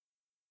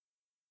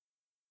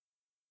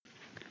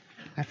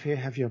If you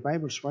have your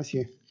Bibles with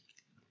you,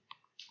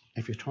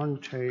 if you turn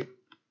to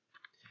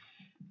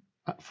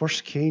 1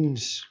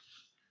 Kings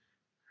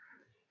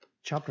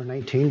chapter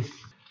 19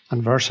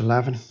 and verse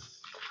 11.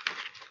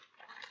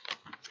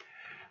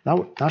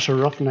 That's a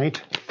rough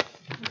night.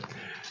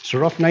 It's a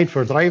rough night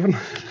for driving.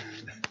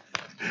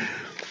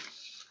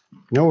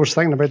 I was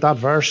thinking about that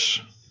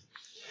verse.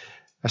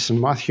 It's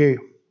in Matthew,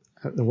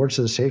 the words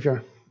of the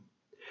Saviour.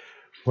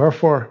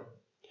 Wherefore,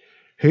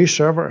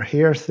 whosoever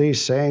heareth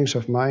these sayings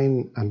of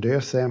mine and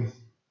doeth them,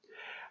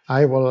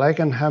 I will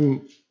liken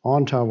him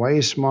unto a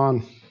wise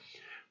man,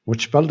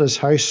 which built his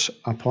house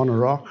upon a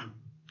rock.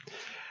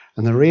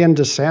 And the rain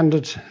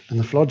descended, and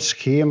the floods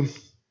came,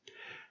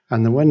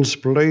 and the winds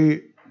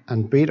blew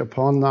and beat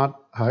upon that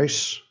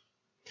house,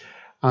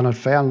 and it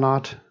fell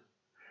not,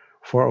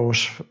 for it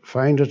was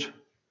founded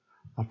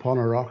upon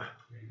a rock.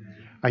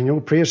 I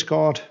know, praise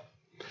God,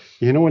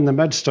 in the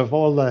midst of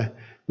all the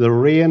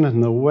rain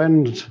and the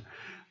wind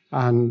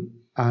and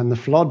the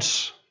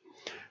floods,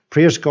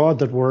 praise God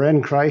that we're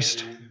in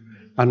Christ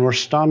and we're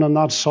standing on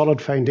that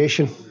solid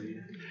foundation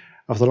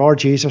of the Lord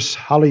Jesus.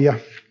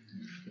 Hallelujah.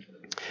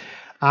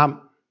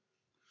 1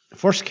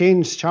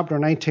 Kings chapter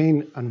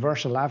 19 and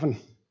verse 11. And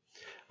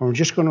we're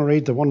just going to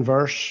read the one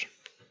verse.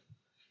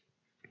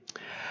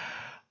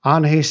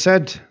 And he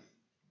said,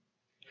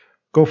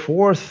 Go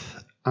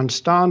forth and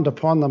stand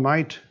upon the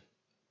mount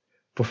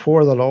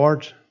before the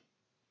Lord.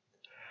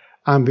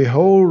 And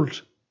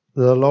behold,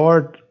 the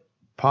Lord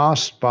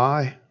passed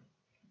by,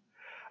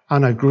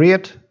 and a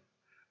great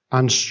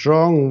and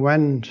strong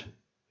wind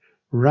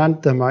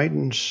rent the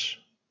mountains,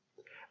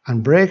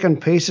 and brake in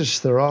pieces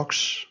the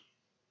rocks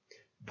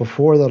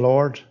before the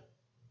Lord.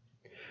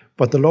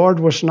 But the Lord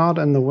was not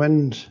in the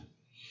wind,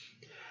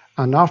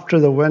 and after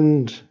the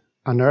wind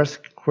an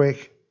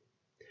earthquake,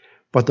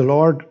 but the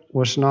Lord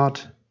was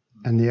not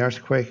in the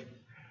earthquake.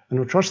 And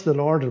we trust the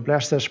Lord will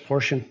bless this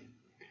portion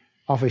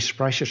of his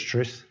precious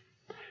truth.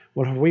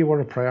 Well, have we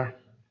word of prayer?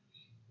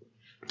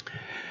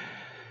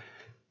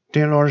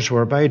 Dear Lord, as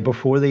we're bowed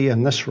before thee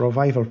in this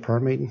revival prayer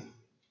meeting,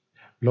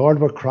 Lord,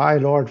 we cry,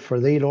 Lord,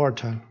 for thee, Lord,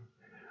 to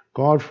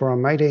God, for a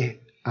mighty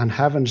and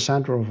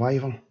heaven-sent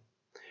revival,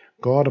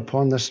 God,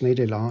 upon this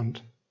needy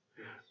land.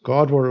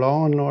 God, we're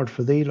longing, Lord,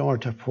 for thee,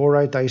 Lord, to pour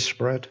out thy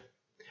Spirit,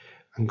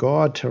 and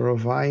God, to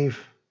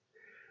revive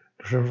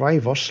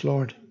us,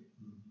 Lord.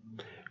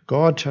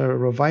 God, to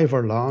revive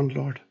our land,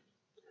 Lord.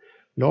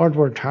 Lord,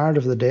 we're tired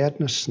of the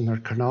deadness and their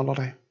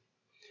carnality.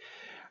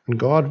 And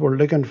God, we're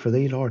looking for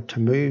thee, Lord,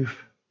 to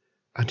move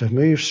and to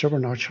move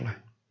supernaturally.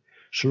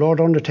 So,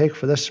 Lord, undertake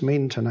for this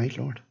meeting tonight,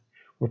 Lord.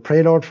 We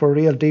pray, Lord, for a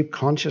real deep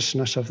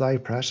consciousness of thy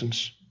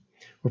presence.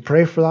 We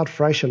pray for that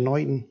fresh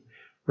anointing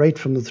right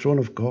from the throne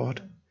of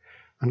God.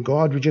 And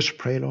God, we just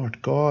pray,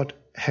 Lord, God,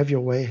 have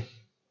your way.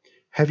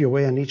 Have your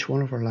way in each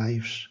one of our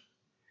lives.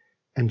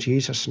 In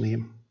Jesus'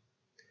 name,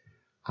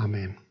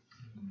 amen.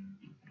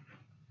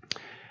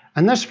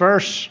 In this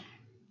verse,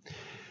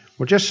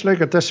 we'll just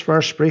look at this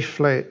verse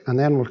briefly, and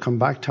then we'll come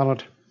back to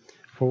it.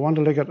 If we want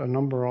to look at a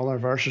number of other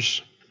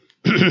verses.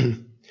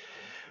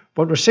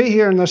 But we see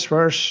here in this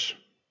verse,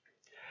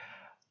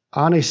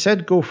 and he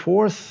said, Go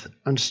forth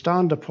and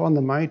stand upon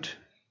the mount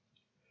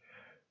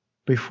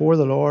before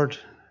the Lord,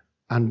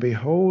 and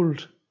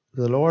behold,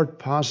 the Lord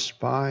passed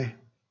by,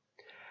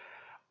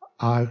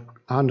 and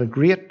a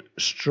great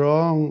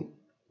strong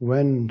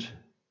wind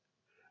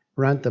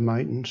rent the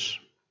mountains.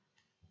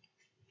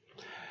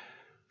 I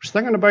was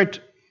thinking about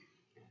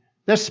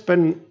this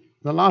being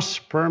the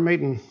last prayer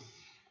meeting,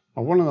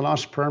 or one of the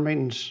last prayer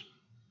meetings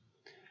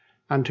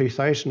in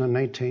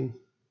 2019.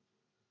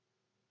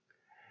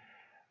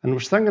 And I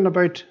was thinking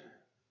about,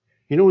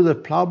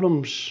 the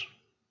problems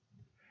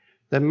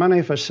that many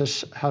of us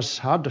has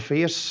had to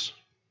face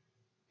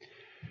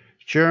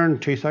during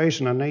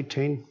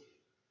 2019.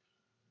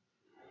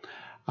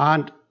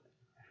 And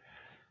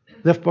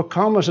they've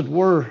become, as it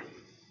were,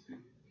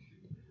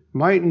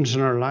 mountains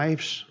in our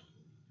lives.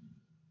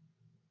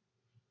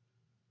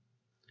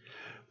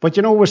 But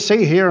we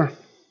see here,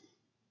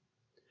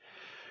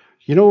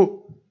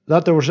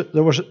 that there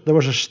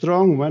was a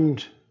strong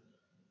wind,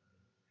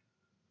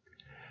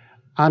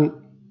 and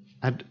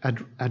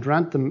it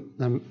rent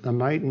the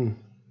mountain.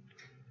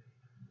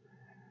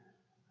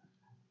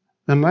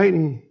 The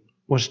mountain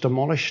was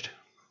demolished.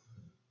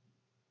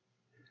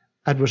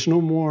 It was no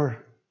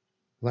more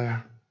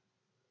there.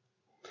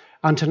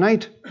 And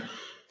tonight,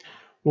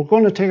 we're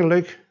going to take a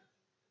look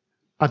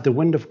at the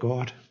wind of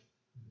God.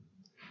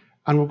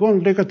 And we're going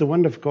to look at the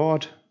wind of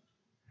God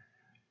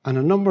in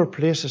a number of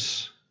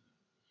places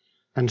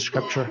in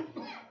Scripture.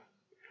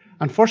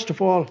 And first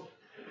of all,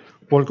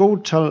 we'll go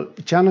to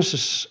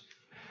Genesis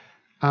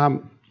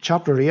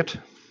chapter 8.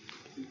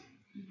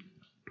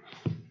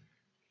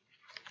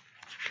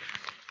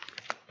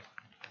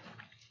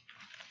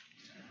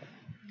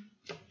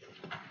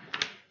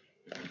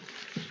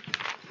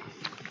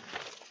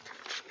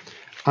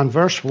 And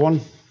verse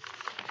 1.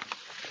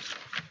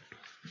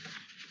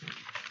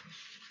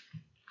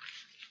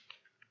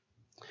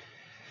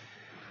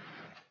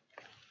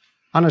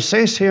 And it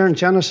says here in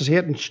Genesis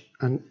 8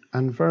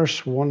 and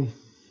verse 1,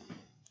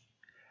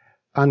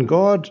 and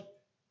God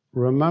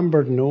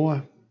remembered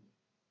Noah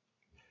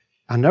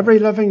and every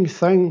living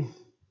thing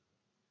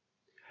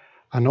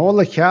and all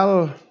the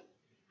cattle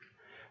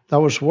that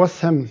was with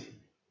him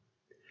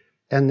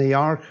in the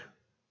ark.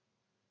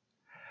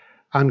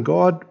 And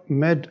God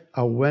made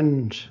a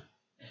wind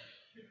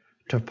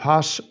to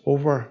pass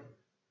over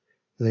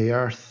the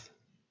earth.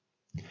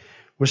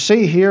 We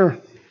see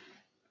here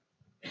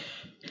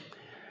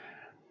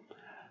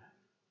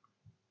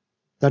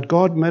that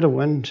God made a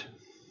wind,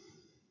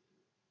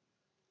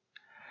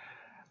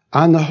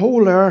 and the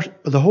whole earth,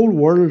 the whole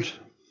world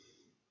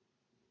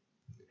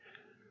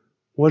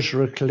was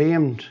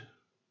reclaimed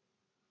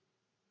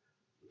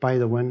by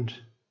the wind.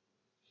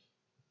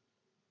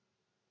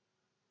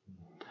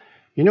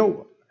 You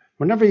know,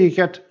 whenever you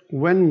get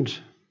wind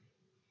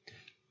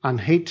and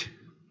heat,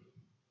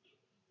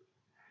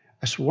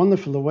 it's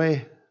wonderful the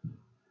way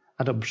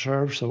it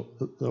absorbs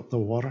the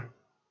water.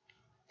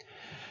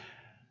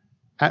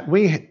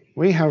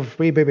 We have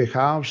wee baby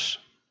calves,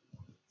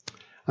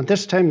 and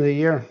this time of the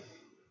year,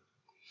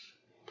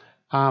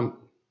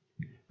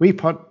 we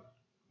put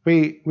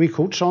wee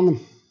coats on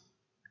them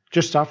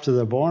just after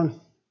they're born,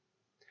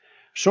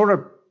 sort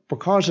of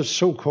because it's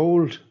so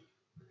cold,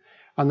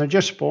 and they're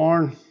just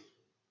born,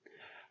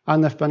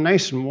 and they've been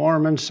nice and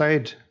warm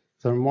inside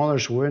their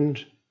mother's womb,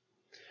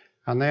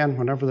 and then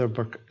whenever they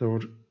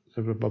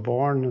would be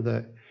born,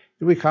 the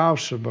wee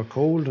calves would be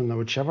cold and they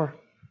would shiver.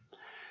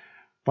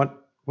 But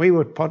we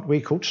would put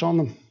wee coats on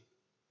them,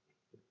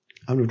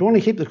 and we'd only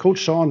keep the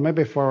coats on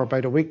maybe for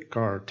about a week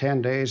or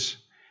 10 days,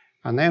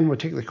 and then we'd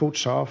take the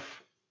coats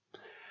off,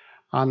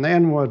 and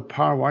then we'd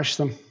power wash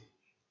them,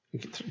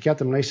 get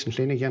them nice and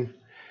clean again,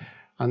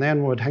 and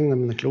then we'd hang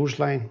them in the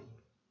clothesline.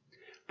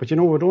 But you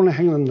know, we'd only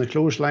hang them in the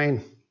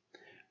clothesline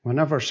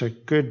whenever it's a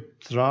good,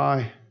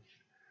 dry,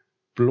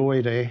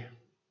 blowy day.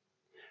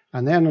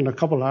 And then in a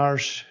couple of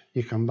hours,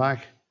 you come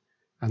back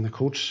and the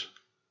coats,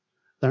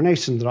 they're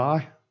nice and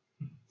dry.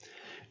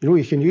 You know,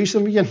 you can use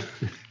them again.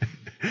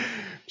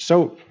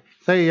 So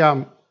they,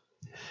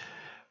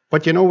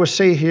 but you know, we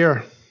see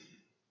here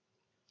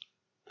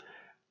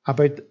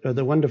about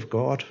the wind of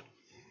God.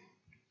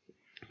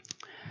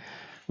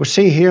 We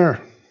see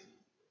here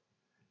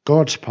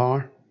God's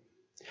power.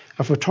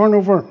 If we turn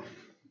over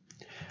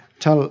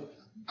to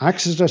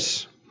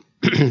Exodus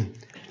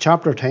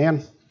chapter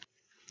 10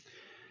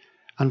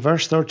 and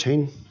verse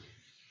 13,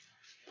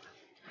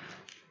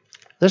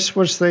 this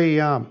was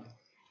the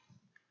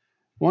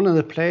one of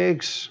the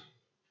plagues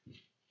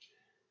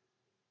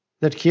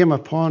that came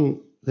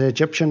upon the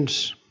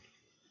Egyptians.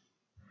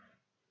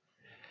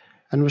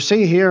 And we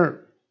see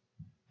here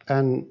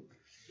in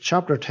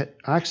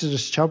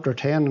Exodus chapter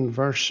 10 and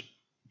verse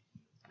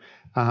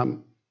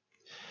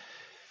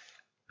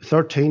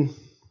 13,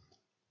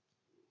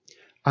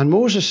 and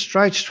Moses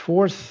stretched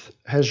forth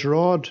his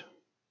rod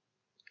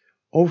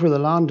over the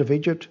land of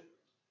Egypt,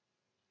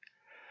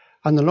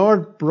 and the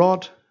Lord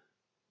brought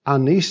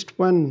an east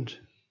wind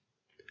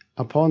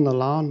upon the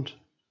land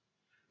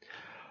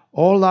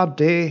all that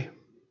day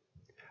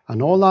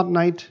and all that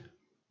night,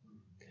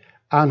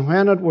 and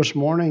when it was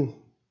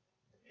morning,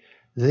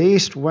 the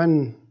east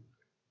wind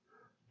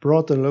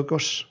brought the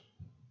locusts.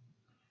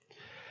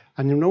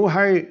 And you know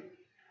how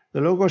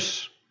the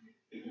locusts,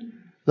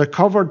 they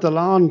covered the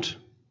land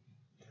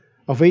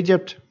of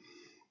Egypt.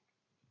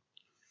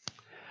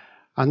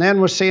 And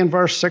then we see in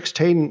verse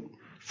 16,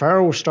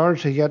 Pharaoh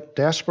started to get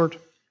desperate.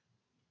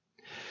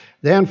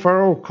 Then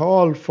Pharaoh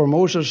called for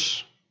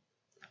Moses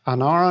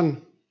and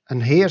Aaron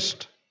in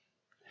haste,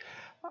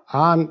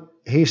 and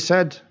he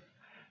said,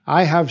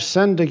 I have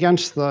sinned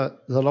against the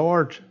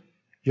Lord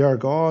your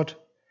God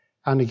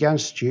and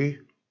against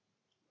you.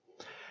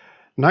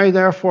 Now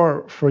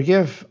therefore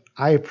forgive,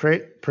 I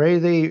pray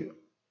thee,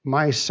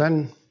 my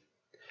sin,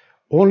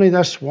 only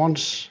this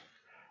once,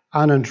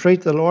 and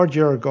entreat the Lord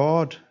your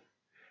God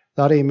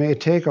that he may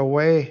take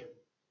away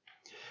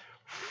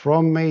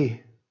from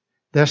me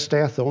this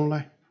death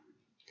only.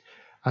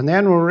 And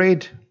then we'll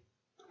read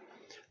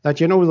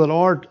that, you know, the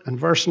Lord, in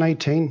verse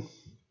 19,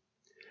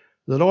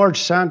 the Lord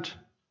sent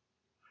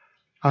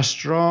a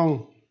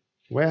strong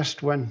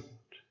west wind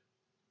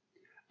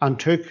and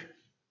took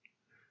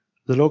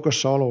the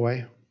locusts all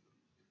away.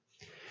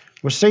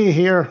 We see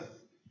here,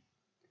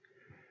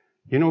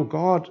 you know,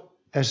 God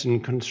is in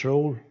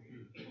control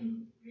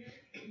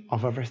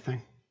of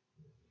everything.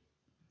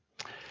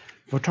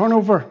 If we turn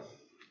over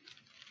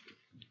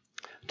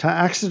to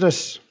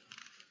Exodus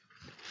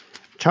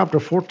chapter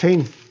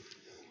 14.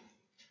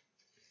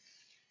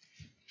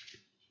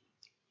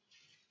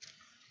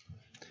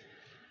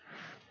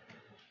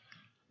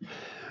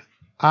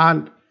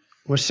 And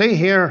we see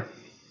here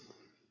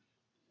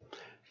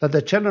that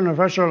the children of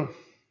Israel,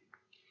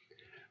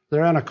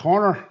 they're in a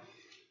corner.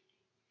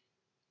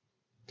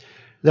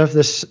 They have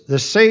the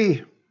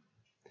sea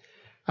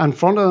in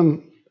front of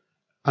them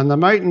and the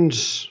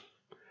mountains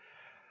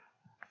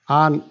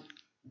and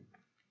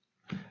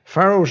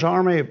Pharaoh's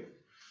army.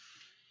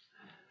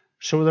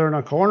 So they're in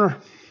a corner.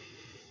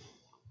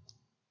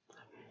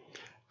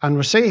 And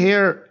we see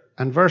here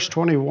in verse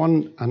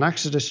 21 in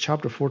Exodus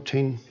chapter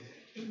 14,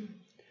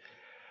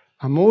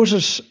 and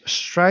Moses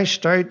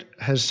stretched out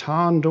his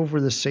hand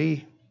over the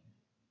sea,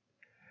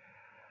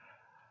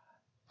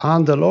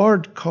 and the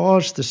Lord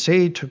caused the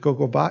sea to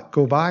go back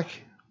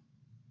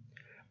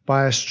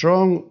by a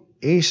strong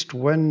east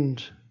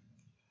wind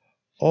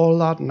all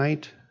that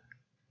night,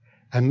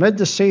 amid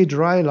the sea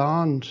dry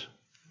land,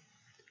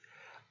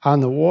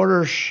 and the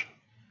waters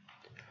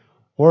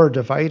were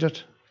divided.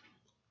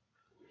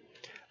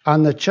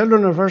 And the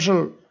children of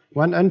Israel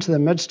went into the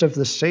midst of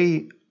the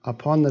sea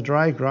upon the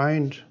dry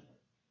ground,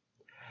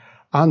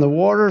 and the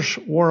waters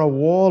were a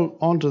wall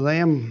unto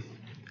them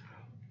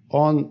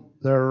on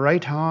their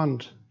right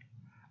hand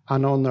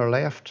and on their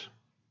left.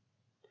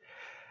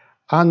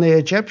 And the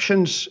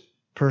Egyptians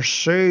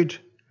pursued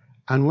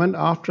and went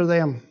after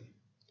them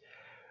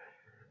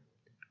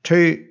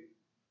to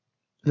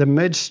the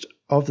midst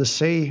of the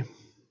sea,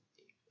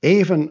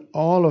 even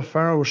all of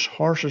Pharaoh's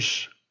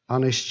horses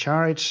and his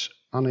chariots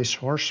and his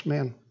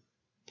horsemen.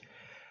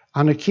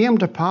 And it came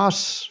to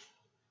pass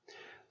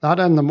that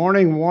in the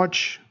morning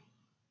watch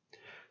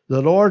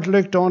the Lord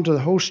looked unto the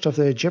host of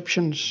the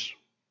Egyptians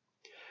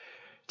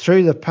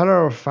through the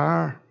pillar of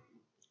fire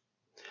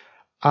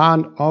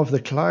and of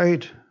the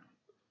cloud,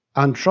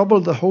 and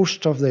troubled the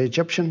host of the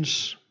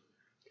Egyptians,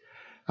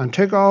 and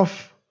took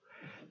off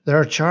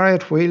their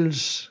chariot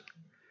wheels,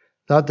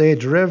 that they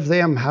drive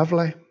them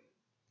heavily,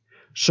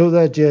 so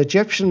that the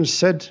Egyptians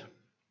said,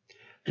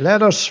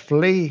 Let us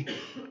flee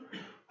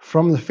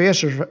from the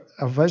face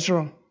of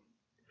Israel,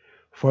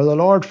 for the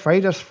Lord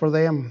fighteth for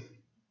them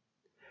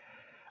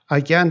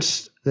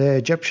against the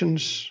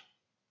Egyptians.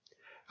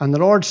 And the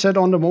Lord said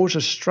unto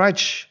Moses,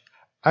 Stretch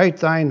out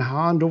thine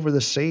hand over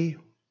the sea,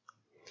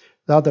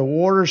 that the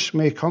waters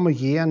may come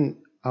again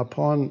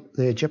upon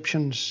the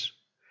Egyptians,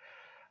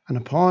 and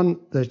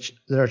upon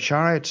their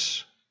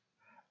chariots,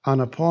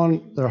 and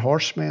upon their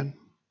horsemen.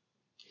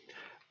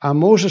 And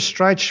Moses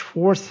stretched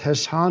forth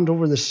his hand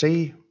over the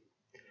sea,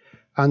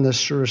 and the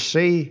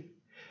sea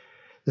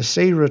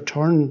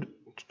returned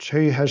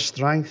to his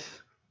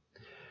strength.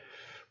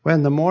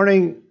 When the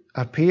morning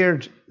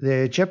appeared,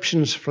 the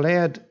Egyptians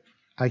fled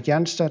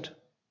against it,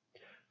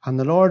 and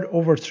the Lord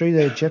overthrew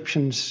the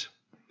Egyptians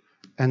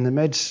in the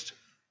midst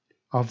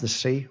of the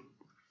sea.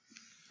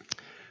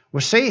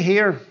 We see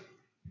here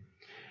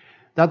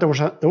that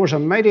there was a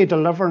mighty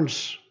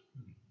deliverance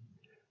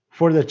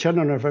for the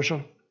children of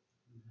Israel.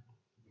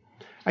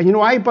 And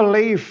I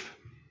believe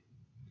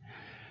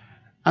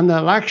in the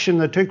election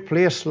that took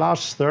place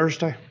last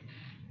Thursday,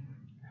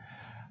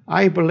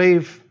 I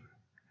believe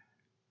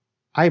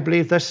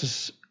this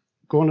is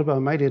going to be a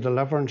mighty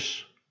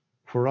deliverance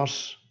for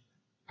us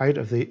out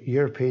of the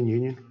European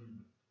Union.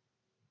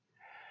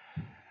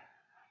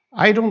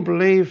 I don't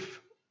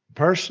believe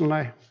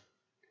personally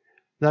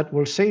that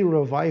we'll see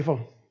revival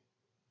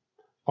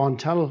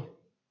until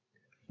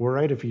we're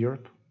out of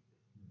Europe.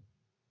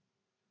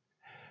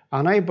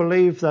 And I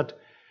believe that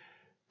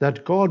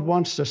God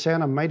wants to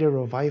send a mighty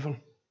revival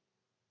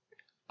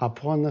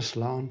upon this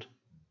land.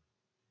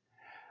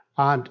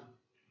 And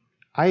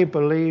I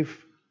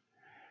believe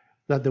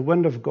that the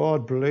wind of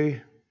God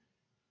blew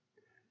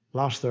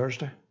last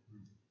Thursday.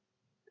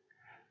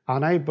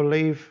 And I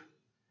believe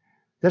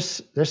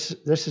this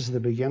is the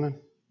beginning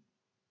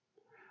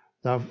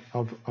of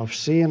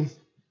seeing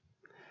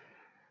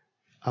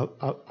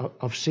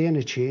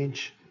a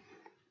change.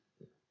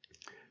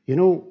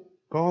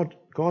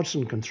 God's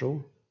in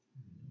control.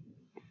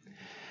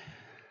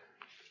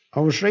 I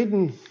was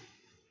reading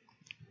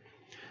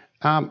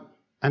in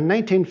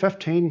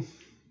 1915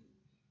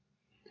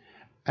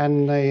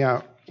 in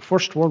the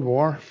First World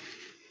War,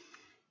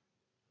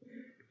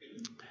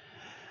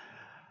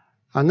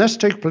 and this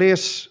took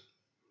place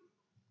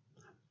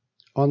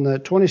on the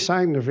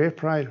 22nd of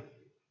April,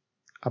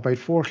 about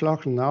 4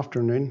 o'clock in the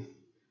afternoon.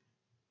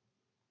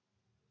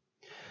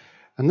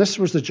 And this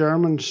was the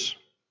Germans.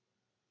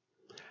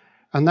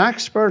 And the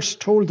experts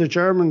told the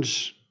German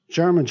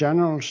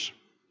generals,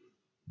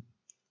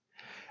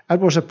 it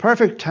was a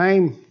perfect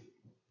time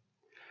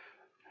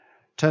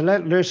to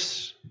let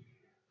loose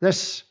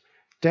this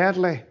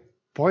deadly,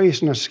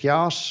 poisonous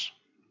gas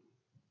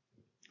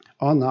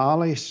on the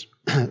Allies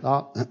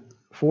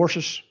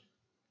forces.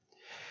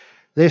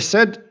 They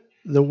said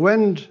the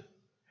wind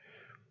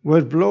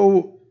would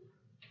blow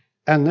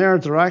in their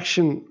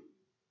direction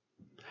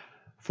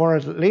for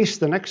at least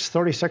the next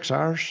 36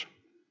 hours.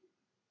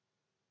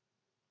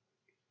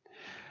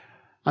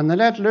 And they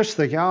let loose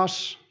the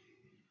gas.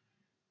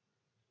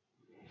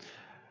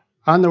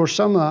 And there were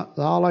some of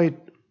the Allied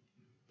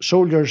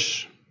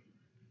soldiers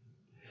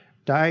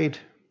died.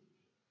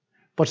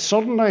 But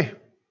suddenly,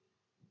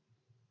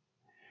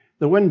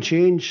 the wind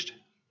changed.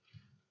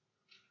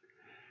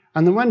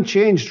 And the wind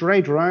changed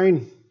right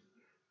round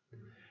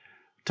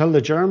till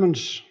the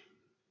Germans.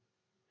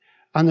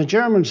 And the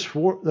Germans,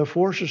 the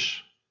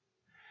forces,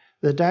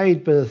 they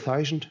died by the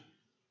thousand.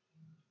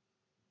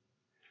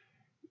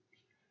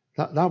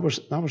 That was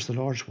the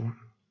Lord's work.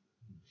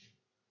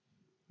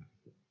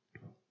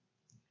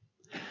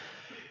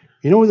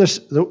 You know,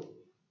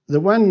 the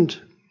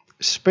wind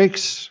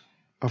speaks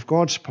of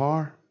God's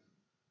power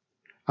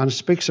and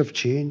speaks of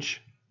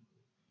change.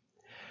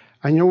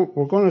 And you know,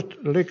 we're going to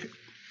look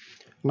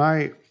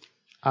now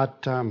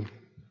at 1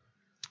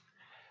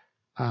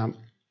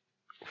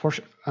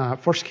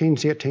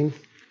 Kings 18.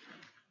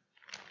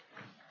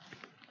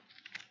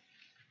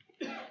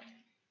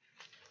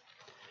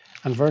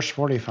 And verse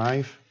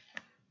 45.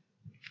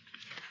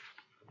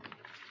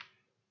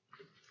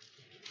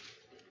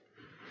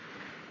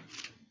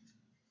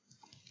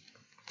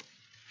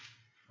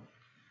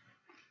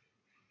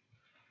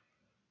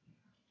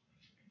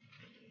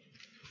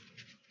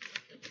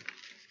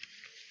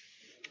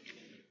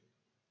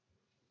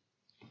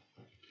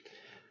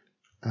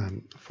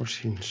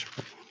 First Kings.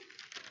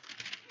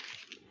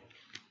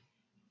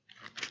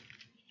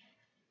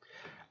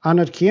 And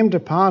it came to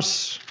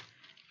pass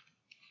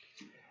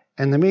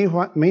in the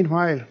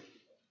meanwhile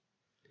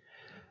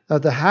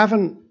that the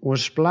heaven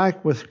was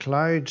black with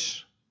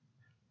clouds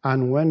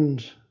and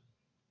wind,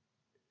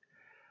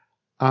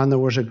 and there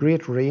was a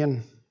great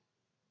rain.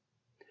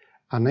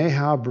 And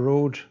Ahab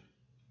rode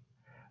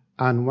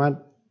and went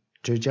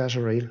to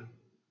Jezreel.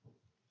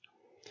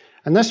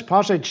 In this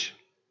passage,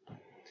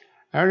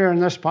 earlier in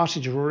this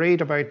passage, we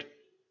read about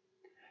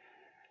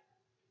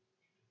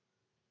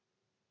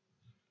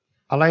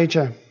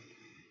Elijah,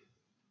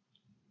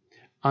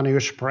 and he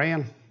was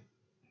praying.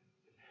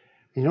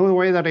 You know the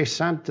way that he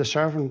sent the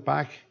servant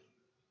back?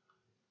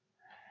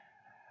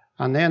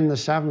 And then the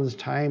seventh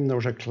time there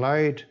was a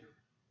cloud,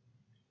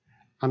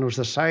 and it was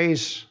the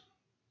size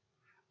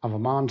of a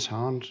man's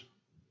hand.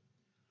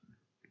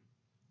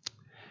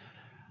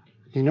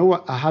 You know,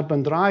 it had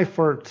been dry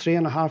for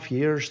 3.5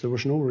 years. There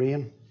was no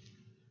rain.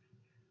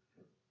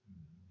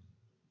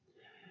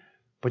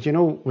 But you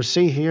know, we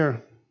see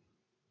here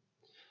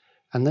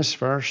in this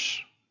verse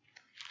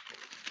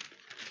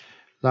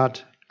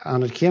that,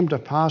 and it came to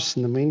pass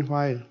in the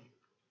meanwhile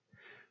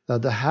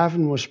that the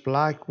heaven was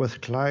black with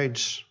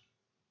clouds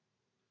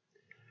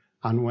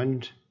and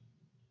wind.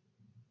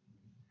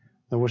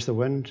 There was the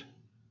wind.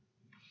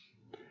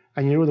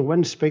 And you know, the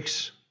wind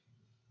speaks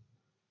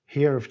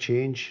here of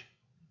change.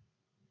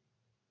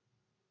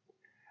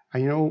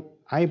 And you know,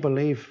 I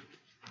believe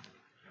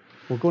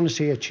we're going to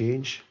see a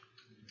change.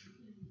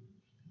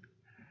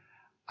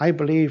 I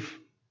believe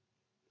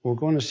we're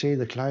going to see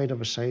the cloud of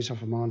the size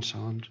of a man's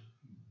hand.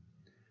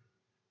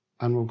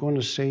 And we're going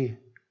to see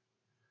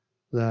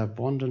the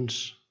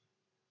abundance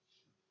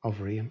of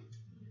rain.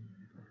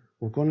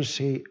 We're going to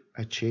see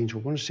a change.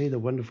 We're going to see the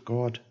wind of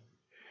God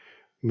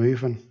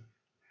moving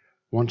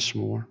once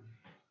more.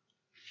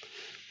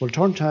 We'll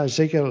turn to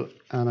Ezekiel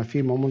in a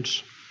few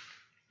moments.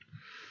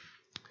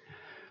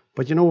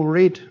 But you know, we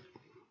read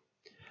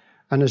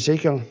in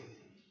Ezekiel,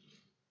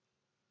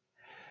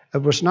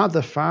 it was not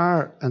the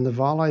fire in the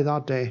valley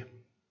that day.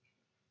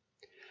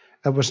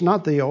 It was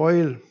not the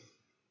oil,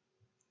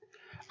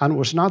 and it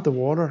was not the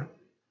water,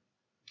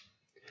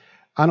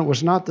 and it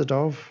was not the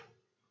dove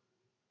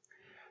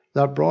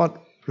that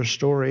brought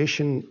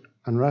restoration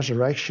and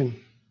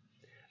resurrection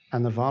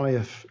in the valley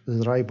of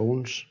the dry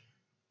bones.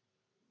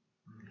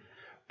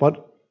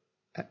 But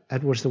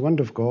it was the wind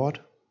of God,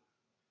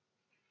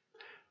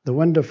 the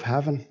wind of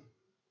heaven,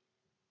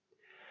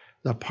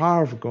 the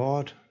power of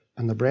God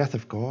and the breath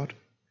of God.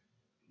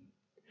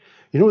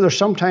 You know, there's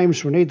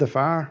sometimes we need the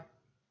fire.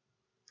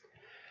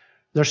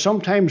 There's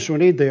sometimes we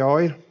need the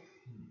oil.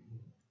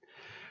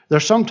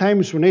 There's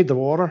sometimes we need the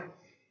water.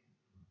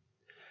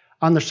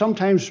 And there's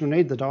sometimes we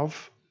need the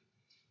dove.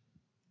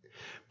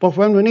 But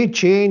when we need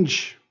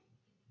change,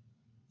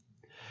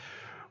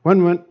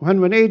 when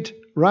we need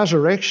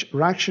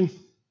resurrection,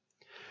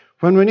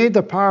 when we need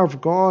the power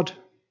of God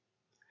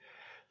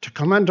to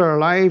come into our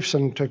lives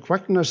and to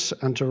quicken us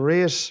and to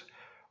raise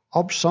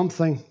up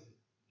something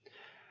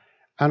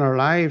in our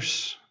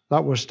lives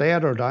that was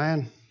dead or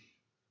dying,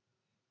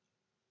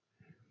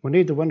 we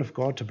need the wind of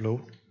God to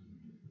blow.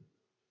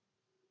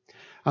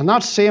 And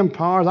that same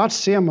power, that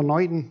same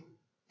anointing,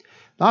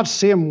 that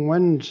same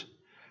wind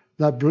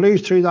that blew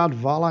through that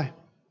valley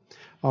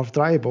of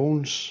dry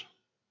bones,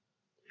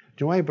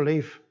 do I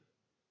believe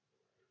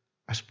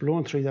it's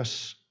blowing through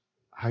this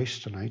house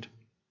tonight?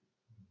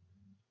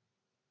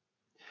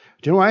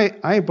 Do you know,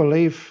 I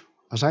believe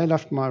as I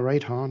lift my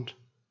right hand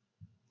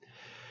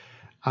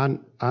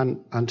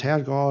and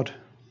tell God,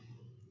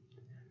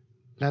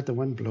 let the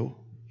wind blow.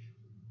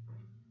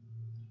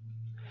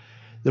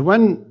 The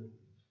wind,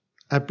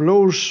 it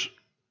blows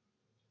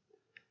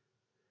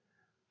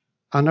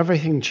and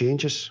everything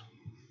changes.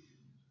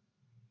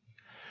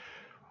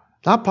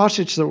 That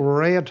passage that we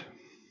read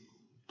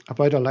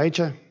about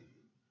Elijah,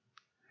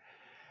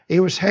 he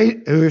was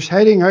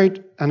hiding out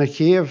in a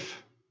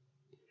cave,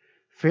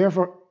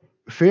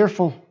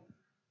 fearful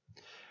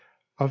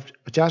of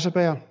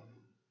Jezebel,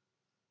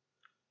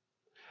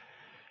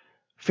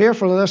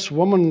 fearful of this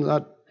woman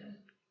that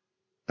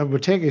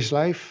would take his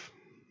life.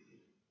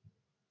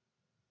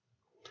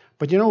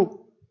 But you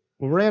know,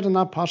 we read in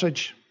that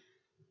passage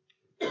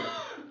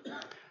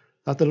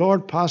that the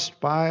Lord passed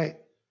by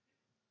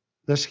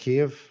this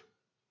cave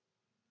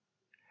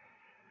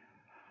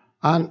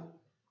And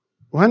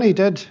when he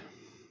did,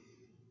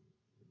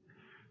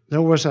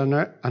 there was a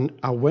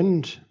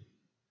wind,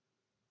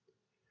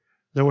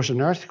 there was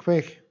an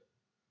earthquake,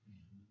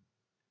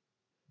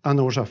 and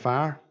there was a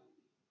fire.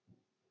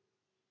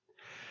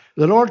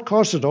 The Lord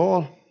caused it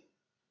all.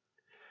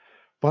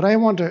 But I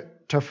want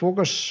to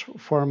focus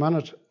for a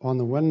minute on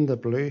the wind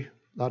that blew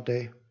that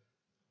day.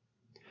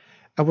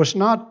 It was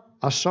not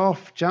a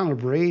soft, gentle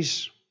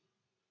breeze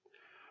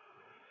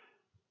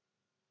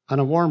and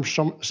a warm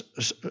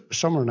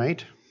summer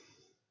night.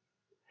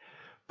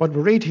 But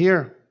we read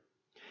here,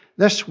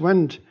 this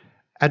wind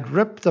had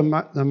ripped the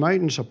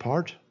mountains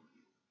apart.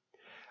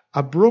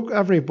 It broke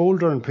every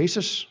boulder in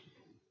pieces.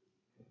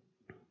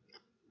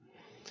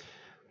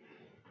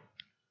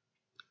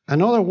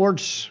 In other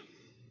words,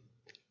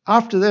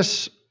 after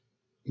this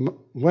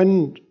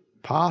wind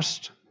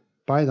passed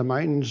by the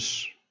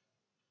mountains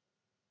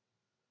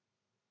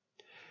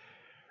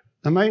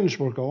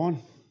were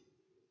gone.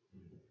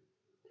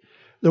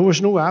 There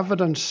was no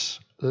evidence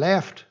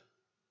left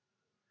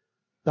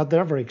that they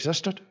ever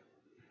existed.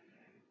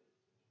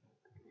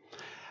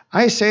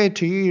 I say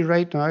to you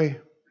right now,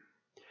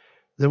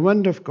 the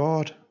wind of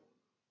God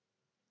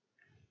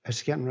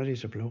is getting ready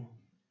to blow.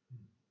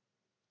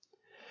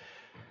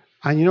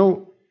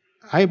 And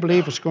I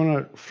believe it's going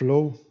to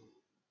flow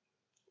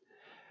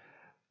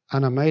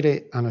in a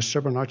mighty and a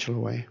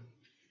supernatural way.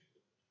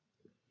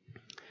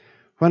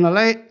 When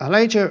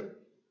Elijah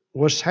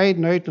was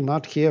hiding out in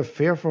that cave,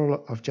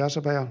 fearful of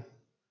Jezebel,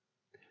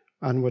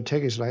 and would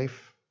take his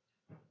life,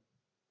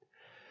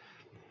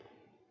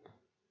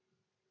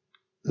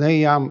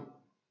 the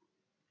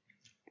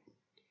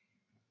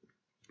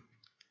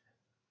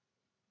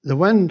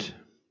wind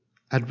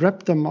had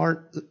ripped the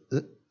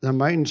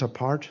mountains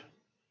apart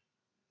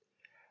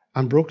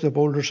and broke the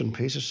boulders in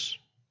pieces.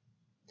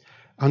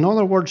 In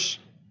other words,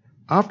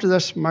 after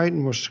these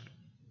mountains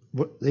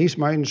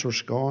were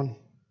gone,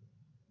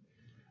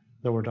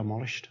 they were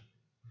demolished.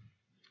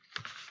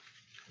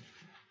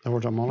 They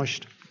were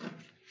demolished.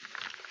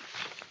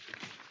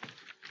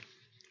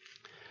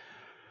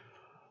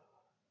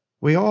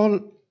 We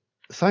all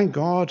thank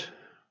God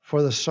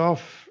for the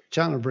soft,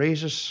 gentle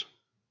breezes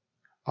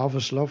of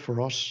His love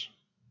for us.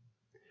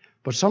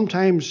 But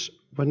sometimes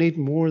we need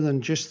more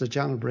than just the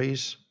gentle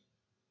breeze.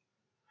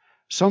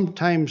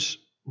 Sometimes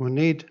we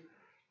need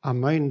a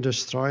mountain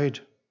destroyed,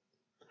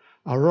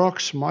 a rock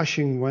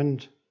smashing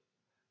wind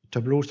to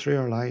blow through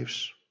our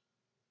lives.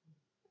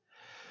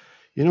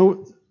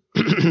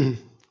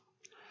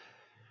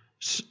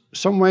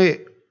 Some way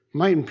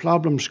mountain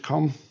problems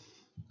come.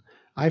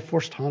 I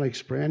first-hand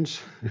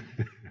experience.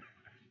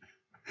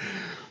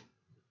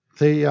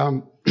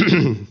 I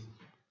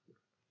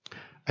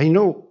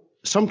know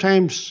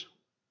sometimes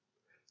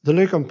they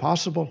look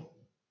impossible.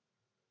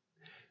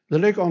 They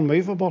look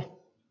unmovable.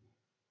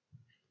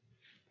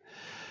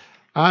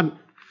 And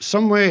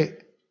some way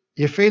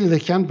you feel they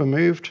can't be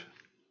moved.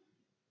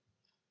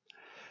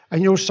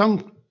 And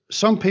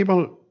some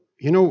people,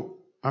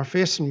 are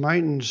facing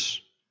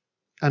mountains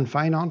in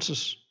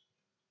finances.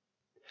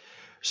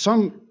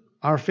 Some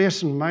are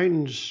facing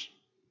mountains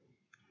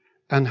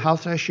in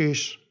health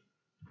issues.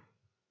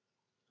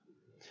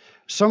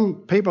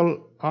 Some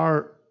people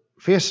are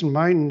facing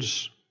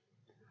mountains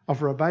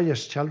of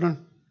rebellious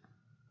children.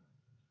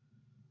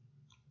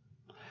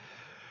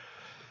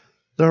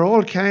 There are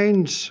all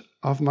kinds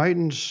of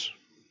mountains,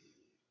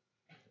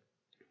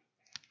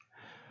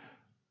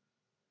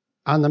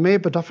 and they may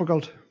be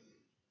difficult.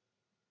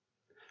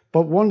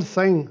 But one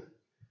thing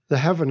they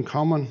have in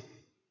common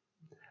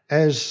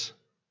is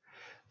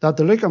that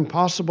they look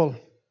impossible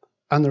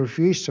and they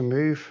refuse to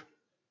move.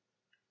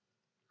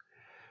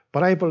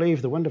 But I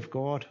believe the wind of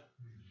God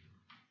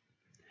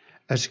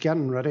is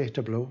getting ready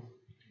to blow.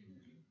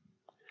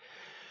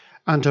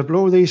 And to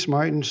blow these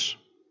mountains.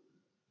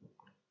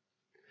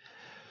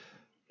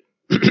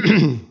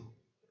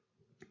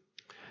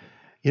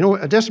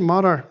 It doesn't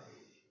matter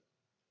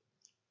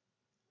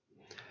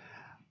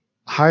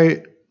how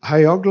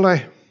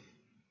ugly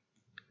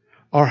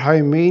or how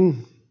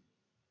mean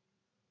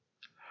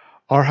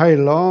or how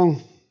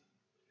long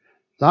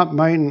that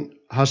mountain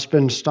has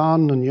been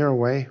standing in your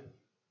way,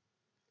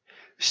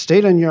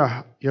 stealing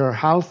your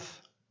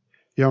health,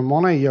 your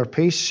money, your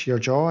peace, your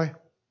joy.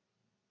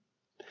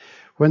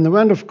 When the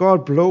wind of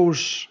God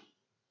blows,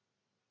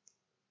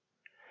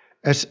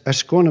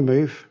 it's going to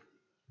move.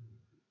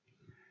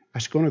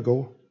 It's going to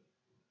go.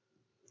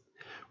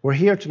 We're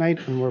here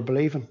tonight and we're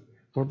believing.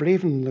 We're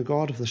believing in the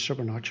God of the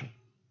supernatural.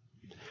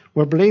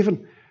 We're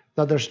believing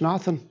that there's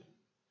nothing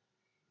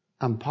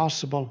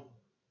impossible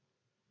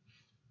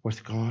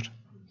with God.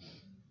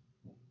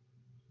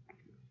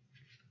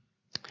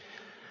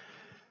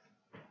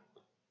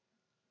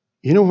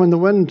 When the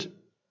wind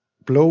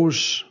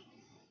blows,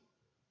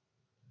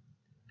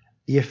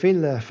 you feel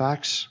the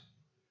effects.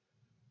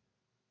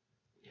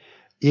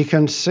 You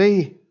can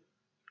see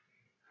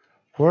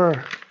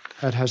where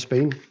it has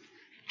been.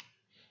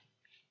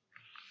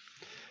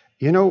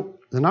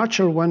 The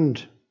natural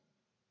wind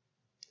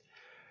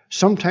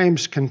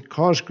sometimes can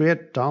cause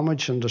great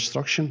damage and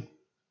destruction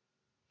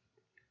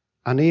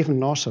and even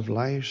loss of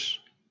lives.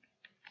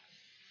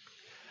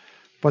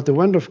 But the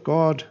wind of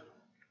God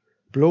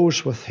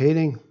blows with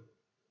healing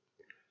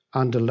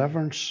and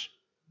deliverance,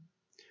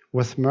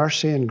 with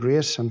mercy and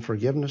grace and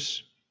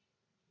forgiveness.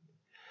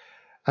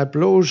 It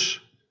blows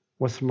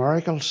with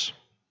miracles.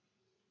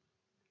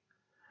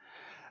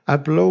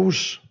 It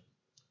blows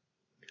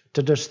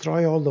to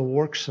destroy all the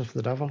works of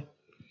the devil.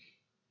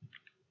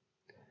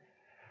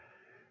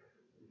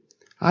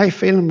 I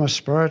feel in my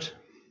spirit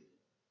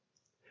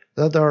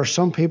that there are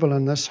some people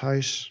in this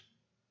house,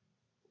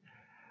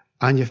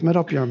 and you've made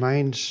up your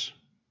minds,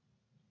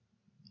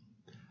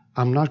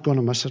 I'm not going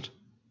to miss it.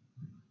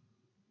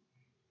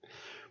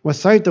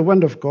 Without the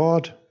wind of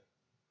God,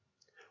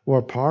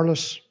 we're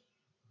powerless.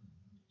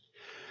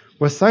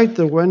 Without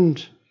the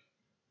wind,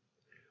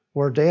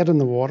 we're dead in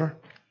the water.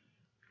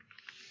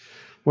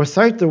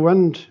 Without the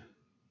wind,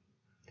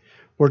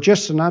 we're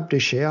just an empty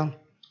shell.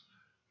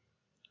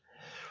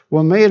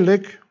 We may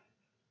look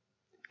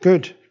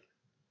good.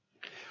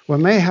 We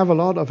may have a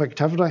lot of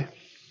activity.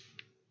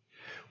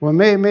 We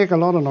may make a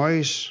lot of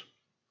noise,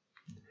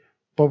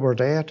 but we're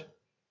dead.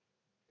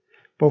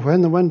 But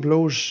when the wind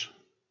blows,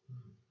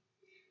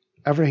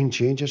 everything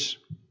changes.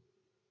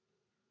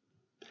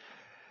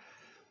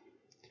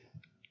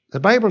 The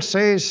Bible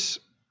says,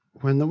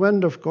 when the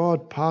wind of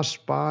God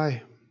passed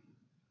by,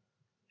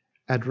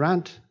 it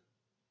rent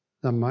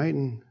the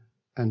mountain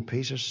in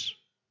pieces.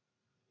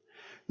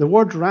 The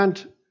word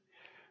rent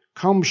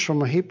comes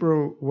from a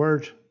Hebrew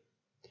word,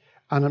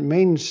 and it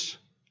means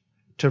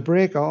to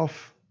break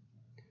off,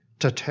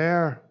 to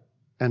tear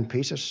in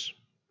pieces.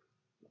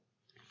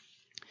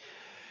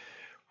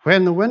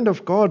 When the wind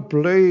of God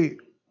blew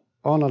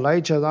on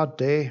Elijah that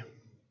day,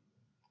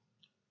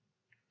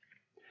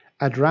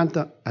 it rent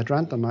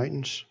the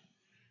mountains.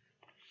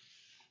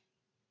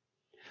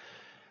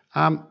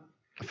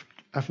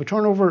 If we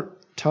turn over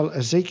to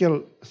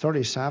Ezekiel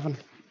 37.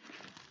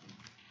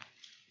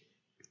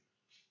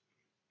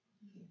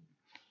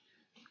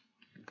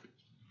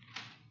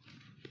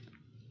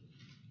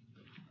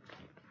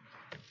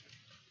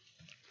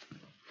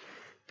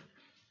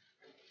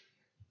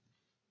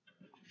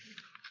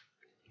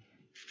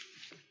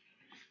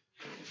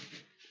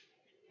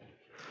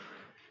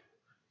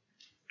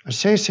 It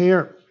says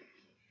here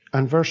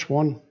in verse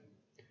 1,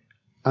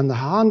 and the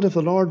hand of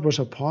the Lord was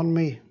upon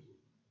me,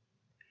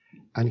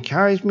 and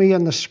carried me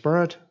in the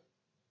spirit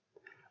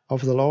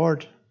of the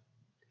Lord,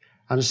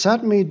 and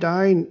set me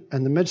down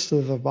in the midst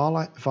of the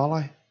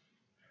valley,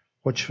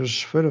 which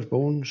was full of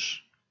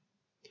bones.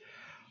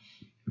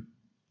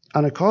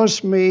 And it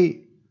caused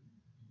me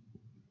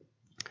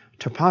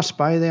to pass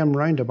by them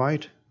round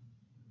about,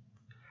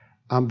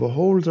 and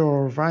behold, there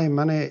were very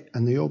many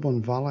in the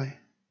open valley,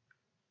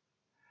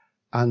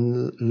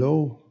 and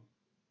lo,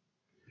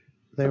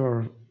 they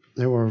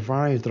were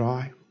very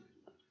dry.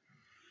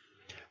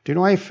 Do you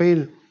know, I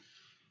feel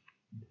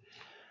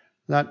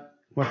that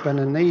we've been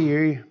in the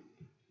EU,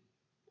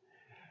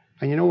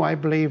 and you know, I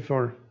believe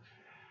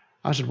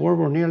as it were,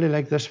 we're nearly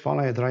like this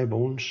valley of dry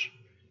bones.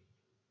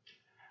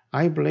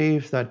 I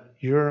believe that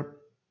Europe,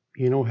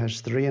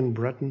 has drained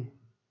Britain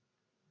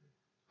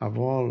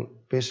of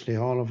basically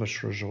all of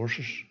its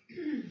resources.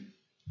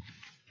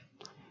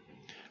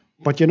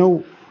 But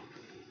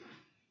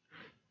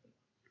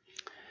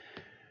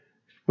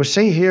we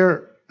see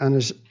here in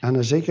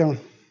Ezekiel,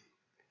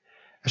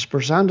 it's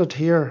presented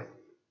here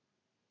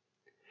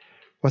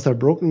with a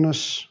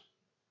brokenness,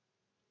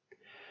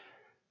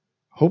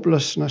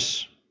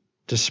 hopelessness,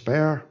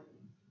 despair.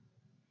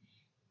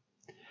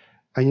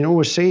 And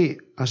we see,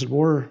 as it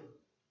were,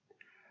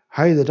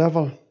 how the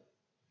devil,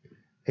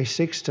 he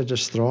seeks to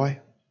destroy.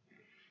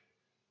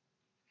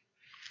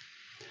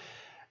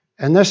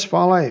 In this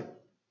valley,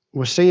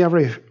 we see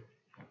every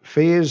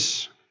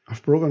phase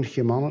of broken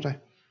humanity.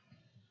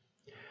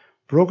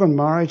 Broken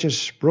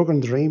marriages,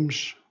 broken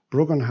dreams,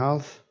 broken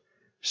health,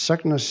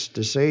 sickness,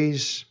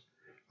 disease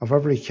of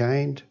every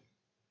kind.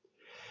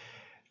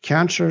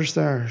 Cancers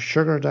there,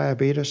 sugar,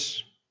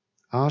 diabetes,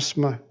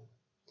 asthma,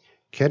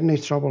 kidney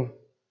trouble,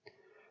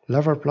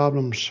 liver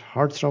problems,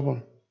 heart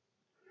trouble,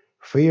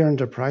 fear and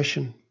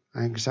depression,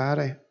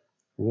 anxiety,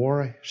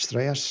 worry,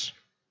 stress.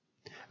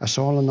 It's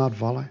all in that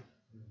valley.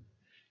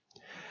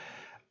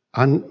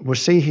 And we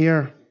see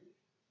here,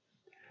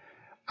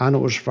 and it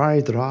was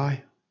very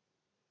dry.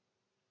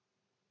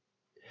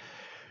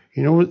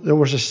 There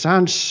was a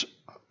sense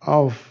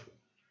of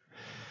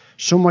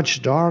so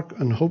much dark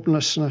and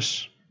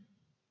hopelessness.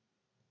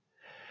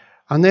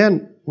 And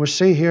then we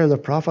see here the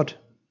prophet.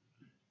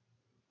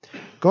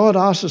 God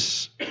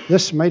asks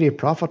this mighty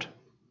prophet,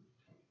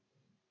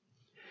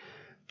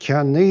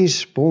 can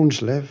these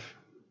bones live?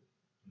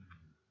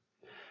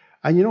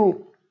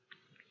 And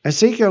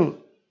Ezekiel,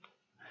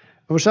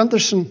 it was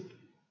interesting.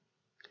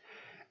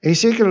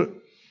 Ezekiel,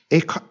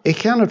 he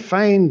cannot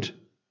find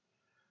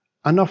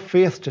enough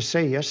faith to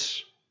say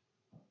yes.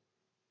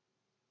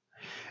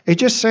 He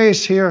just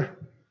says here,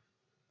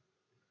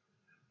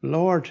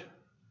 Lord,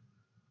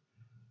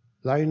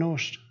 thou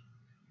knowest.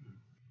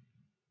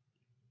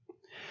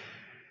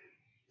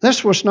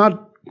 This was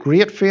not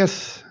great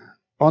faith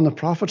on the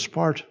prophet's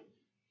part,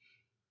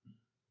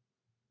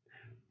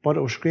 but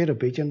it was great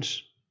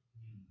obedience.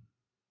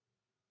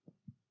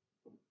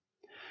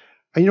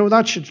 And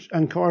that should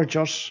encourage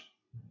us.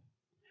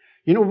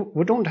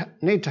 We don't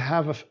need to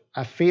have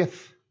a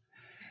faith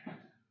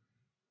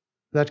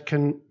that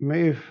can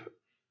move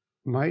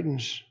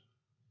mountains.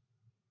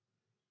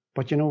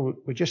 But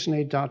we just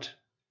need that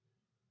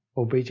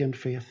obedient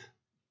faith.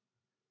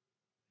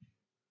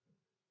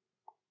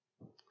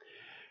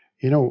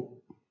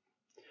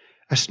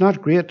 It's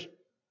not great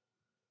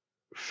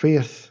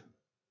faith,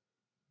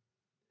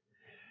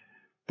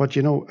 but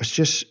it's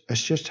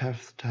just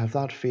have to have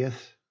that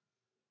faith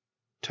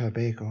to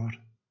obey God.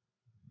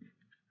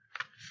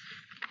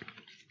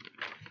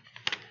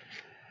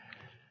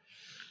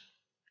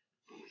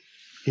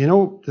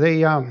 You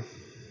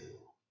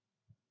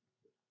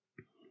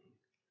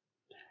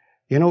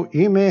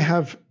may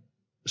have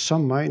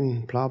some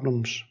mountain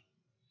problems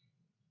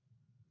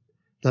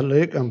that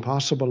look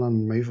impossible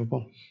and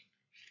immovable.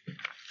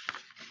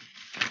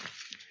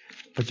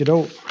 But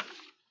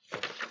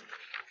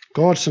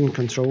God's in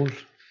control.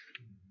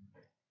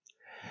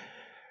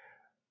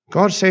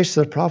 God says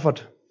to the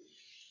prophet,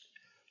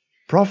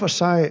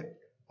 prophesy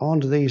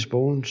onto these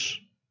bones.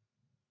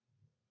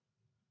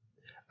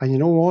 And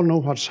we all know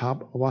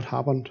what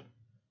happened.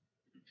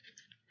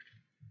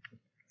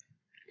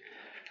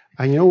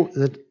 And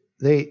that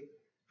it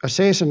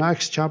says in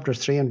Acts chapter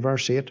 3 and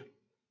verse 8,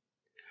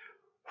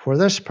 for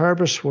this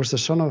purpose was the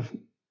Son of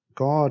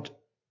God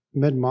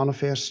made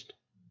manifest,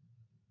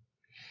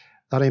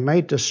 that he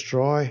might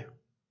destroy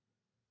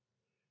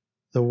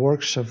the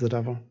works of the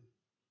devil.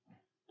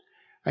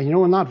 And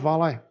in that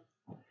valley,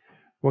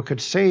 we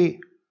could see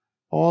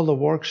all the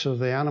works of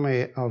the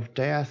enemy of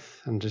death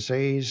and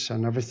disease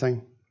and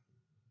everything.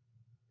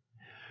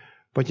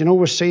 But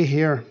we see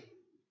here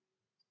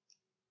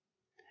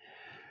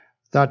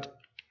that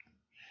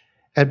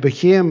it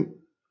became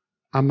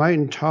a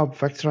mountaintop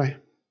victory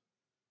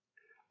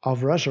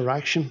of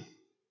resurrection,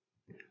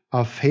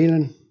 of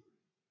healing,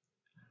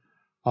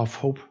 of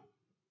hope.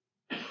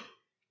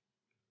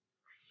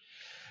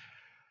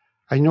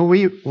 I know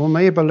we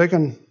may be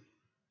looking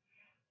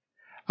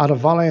at a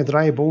valley of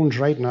dry bones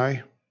right now,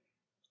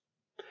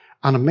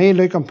 and it may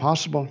look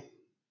impossible.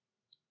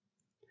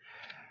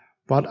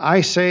 But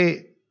I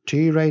say to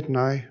you right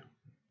now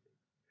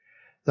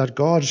that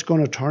God's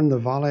going to turn the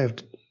valley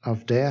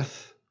of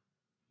death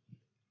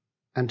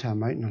into a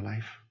mountain of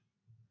life.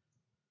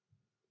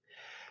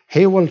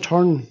 He will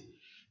turn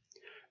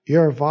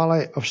your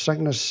valley of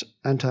sickness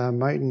into a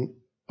mountain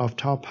of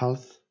top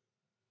health.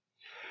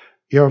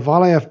 Your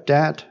valley of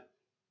debt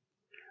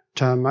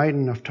to a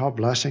mountain of top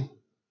blessing.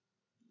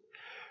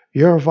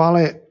 Your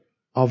valley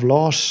of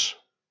loss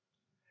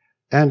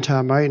into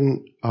a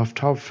mountain of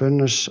top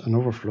fullness and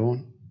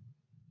overflowing.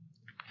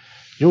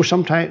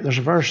 Sometimes there's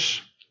a verse,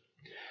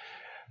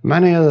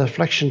 many are the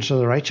afflictions of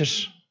the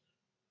righteous,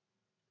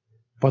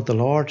 but the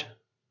Lord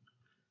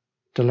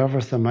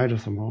delivereth them out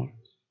of them all.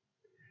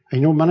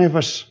 And many of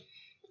us,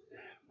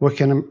 we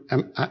can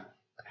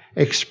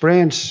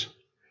experience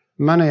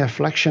many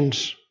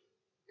afflictions,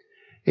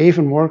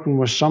 even working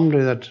with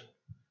somebody that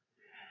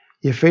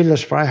you feel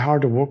is very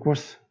hard to work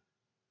with,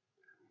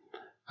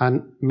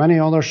 and many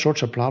other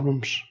sorts of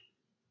problems.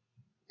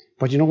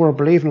 But we're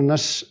believing in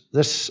this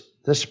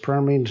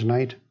prayer meeting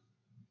tonight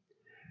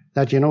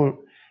that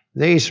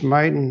these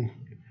mountain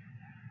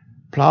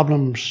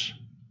problems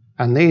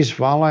and these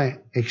valley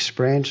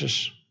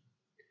experiences,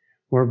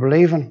 we're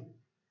believing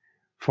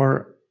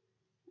for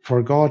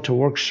God to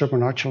work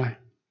supernaturally,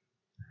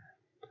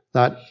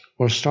 that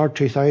will start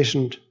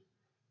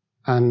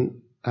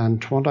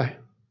 2020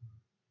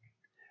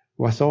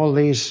 with all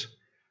these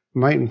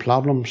mountain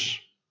problems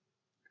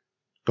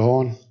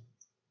gone,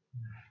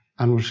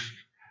 and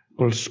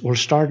we'll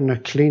start in a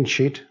clean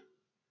sheet.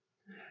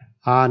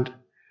 And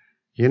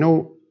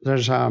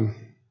there's I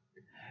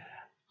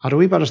had a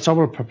wee bit of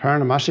trouble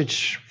preparing a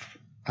message.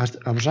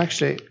 I was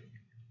actually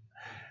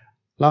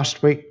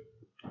last week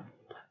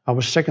I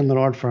was seeking the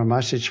Lord for a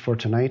message for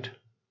tonight,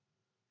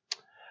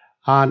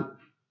 and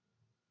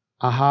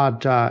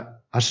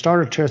I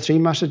started 2 or 3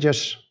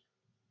 messages.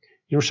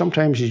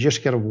 Sometimes you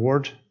just get a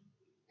word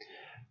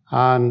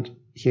and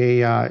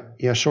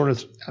you sort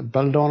of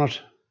build on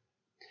it,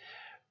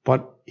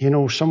 but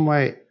some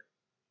way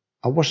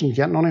I wasn't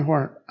getting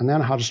anywhere, and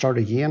then I had to start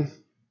again,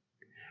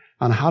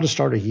 and I had to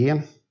start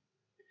again,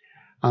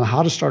 and I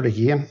had to start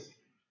again.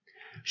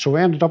 So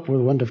I ended up with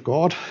the wind of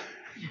God.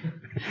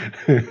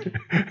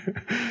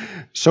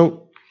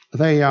 So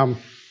and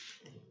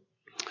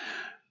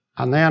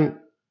then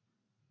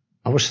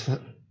I was,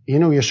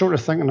 you're sort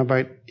of thinking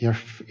about,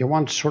 you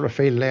want to sort of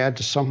feel led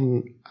to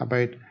something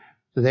about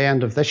the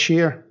end of this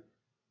year.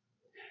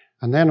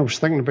 And then I was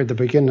thinking about the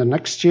beginning of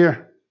next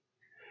year.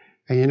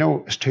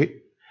 And it's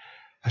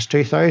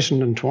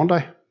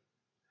 2020.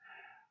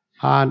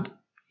 And,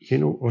 I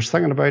was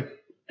thinking about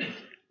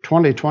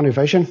 2020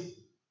 vision.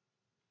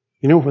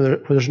 Where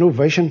there's no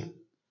vision,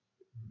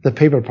 the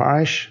people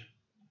perish.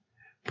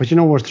 But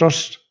we're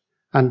thrust,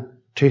 and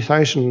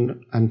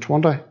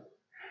 2020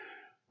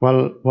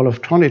 will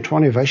have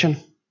 2020 vision,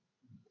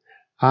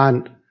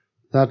 and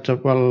that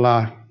will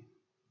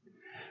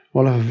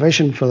have a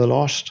vision for the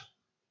lost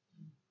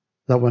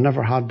that we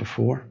never had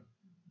before.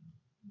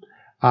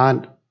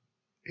 And,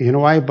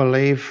 I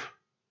believe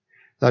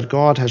that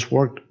God has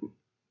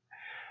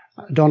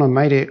done a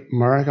mighty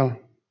miracle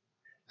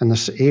in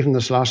even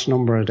this last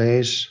number of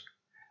days,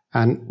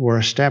 and we're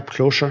a step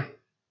closer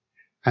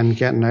in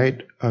getting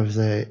out of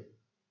the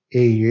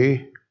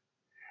EU,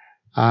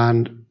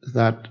 and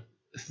that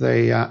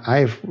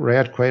I've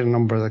read quite a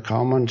number of the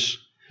comments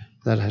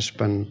that has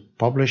been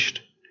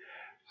published,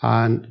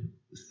 and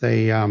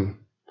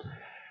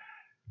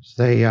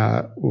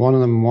one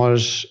of them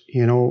was,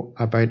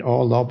 about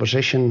all the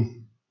opposition.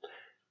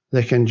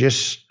 They can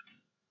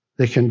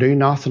do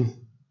nothing.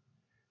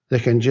 They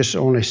can just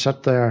only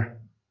sit there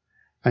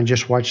and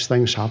just watch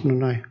things happening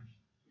now,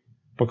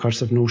 because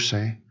they've no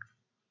say.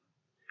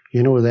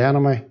 The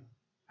enemy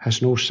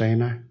has no say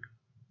now.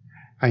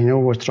 I know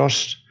we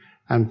trust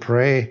and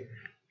pray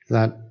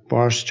that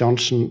Boris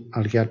Johnson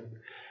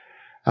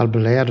will be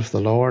led of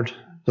the Lord,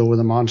 though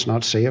the man's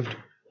not saved.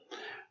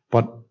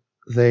 But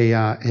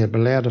he'll be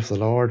led of the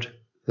Lord,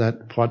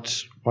 that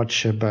what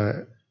should be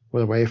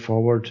the way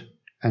forward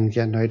in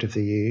getting out of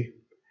the EU,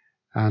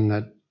 and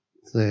that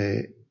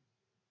the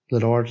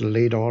Lord will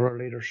lead all our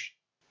leaders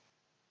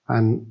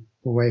and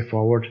the way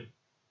forward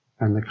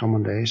in the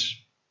coming days.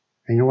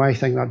 And I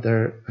think that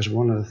there is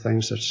one of the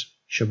things that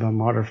should be a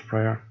matter of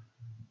prayer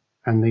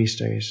in these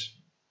days.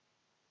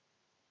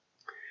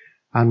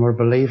 And we're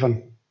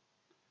believing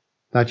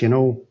that,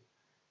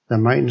 the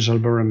mountains will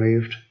be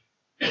removed,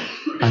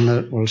 and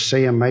that we'll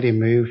see a mighty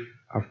move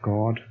of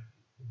God.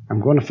 I'm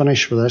going to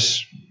finish with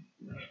this.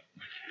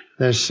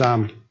 There's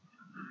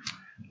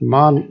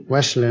man,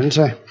 Wesley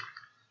Lindsay,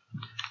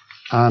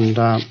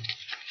 and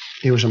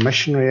he was a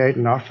missionary out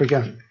in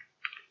Africa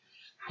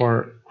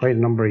for quite a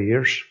number of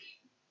years.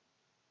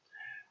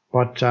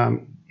 But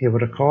he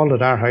would have called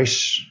at our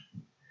house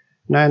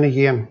now and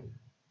again.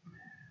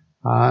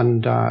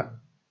 And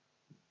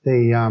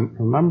they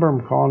remember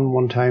him calling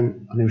one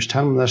time, and he was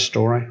telling this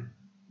story.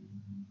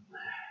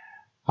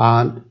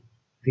 And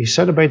he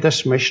said about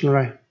this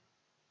missionary,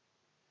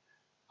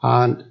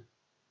 and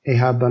he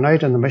had been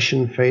out in the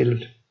mission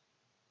field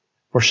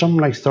for something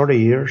like 30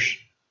 years.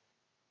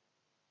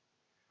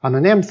 And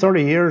in them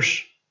 30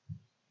 years,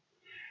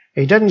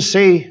 he didn't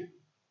see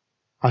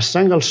a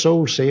single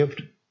soul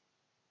saved.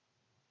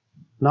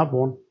 Not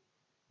one.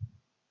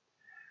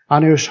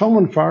 And he was home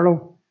in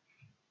Faro.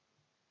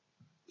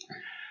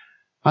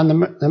 And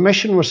the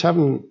mission was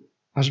having,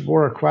 as it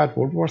were, a quiet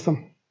word with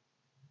him,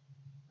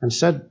 and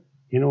said,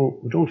 we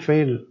don't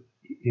feel,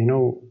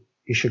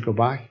 you should go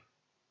back.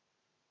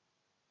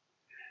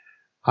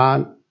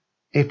 And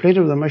he pleaded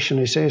with the mission.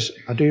 He says,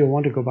 do you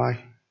want to go back?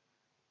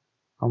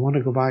 I want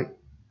to go back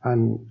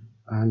and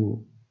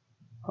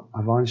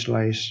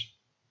evangelize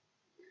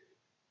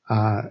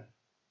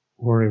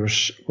where he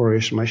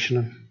was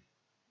missioning.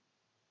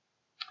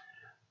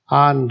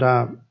 And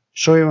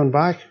so he went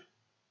back,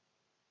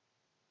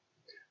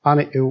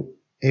 and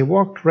he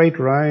walked right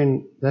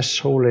around this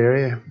whole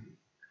area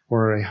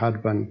where he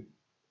had been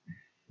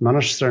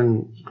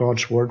ministering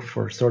God's word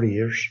for 30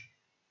 years.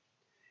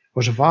 It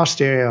was a vast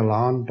area of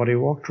land, but he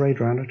walked right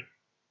around it.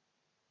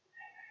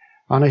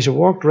 And as he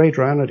walked right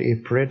around it, he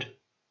prayed.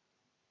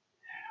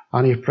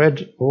 And he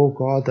prayed, oh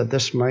God, that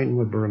this mountain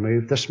would be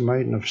removed, this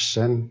mountain of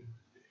sin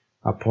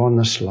upon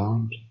this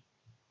land,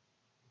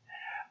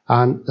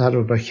 and that it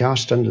would be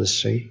cast into the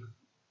sea.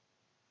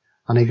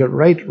 And he got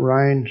right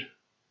round,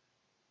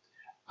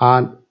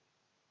 and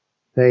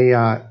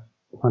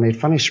when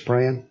he'd finished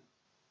praying,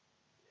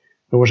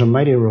 there was a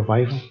mighty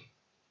revival,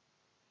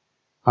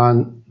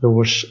 and there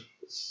was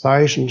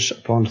thousands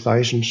upon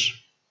thousands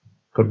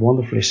got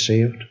wonderfully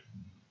saved,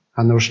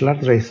 and there was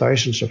literally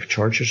thousands of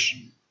churches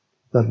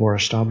that were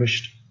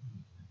established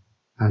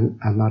in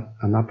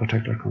that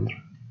particular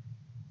country.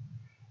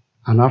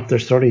 And after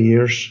 30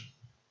 years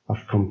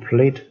of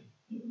complete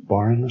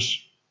barrenness,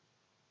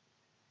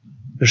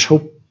 there's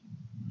hope.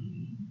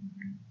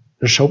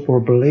 There's hope. We're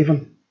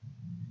believing.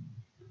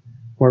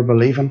 We're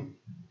believing.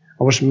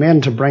 I was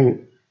meant to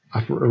bring,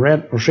 I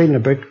was reading a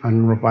book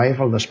on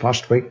revival this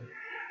past week,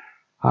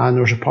 and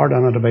there was a part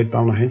in it about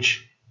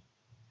Ballynahinch,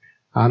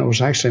 and it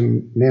was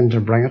actually meant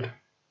to bring it.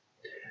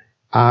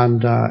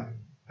 And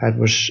it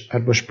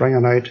was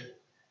bringing out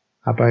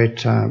about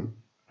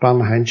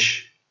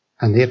Ballynahinch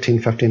and the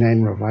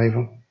 1859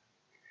 revival,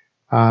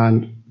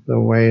 and the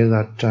way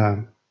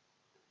that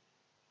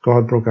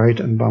God broke out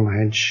in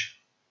Ballynahinch,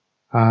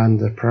 and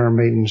the prayer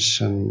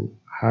meetings, and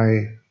how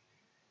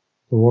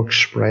the work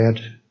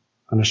spread,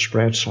 and it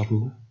spread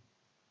suddenly.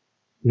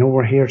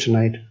 We're here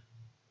tonight,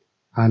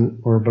 and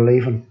we're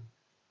believing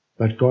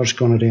that God's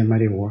going to do a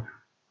mighty work,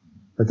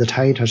 that the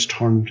tide has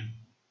turned,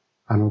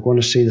 and we're going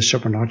to see the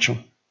supernatural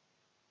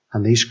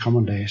in these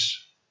coming days.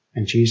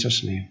 In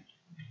Jesus' name,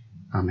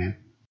 amen.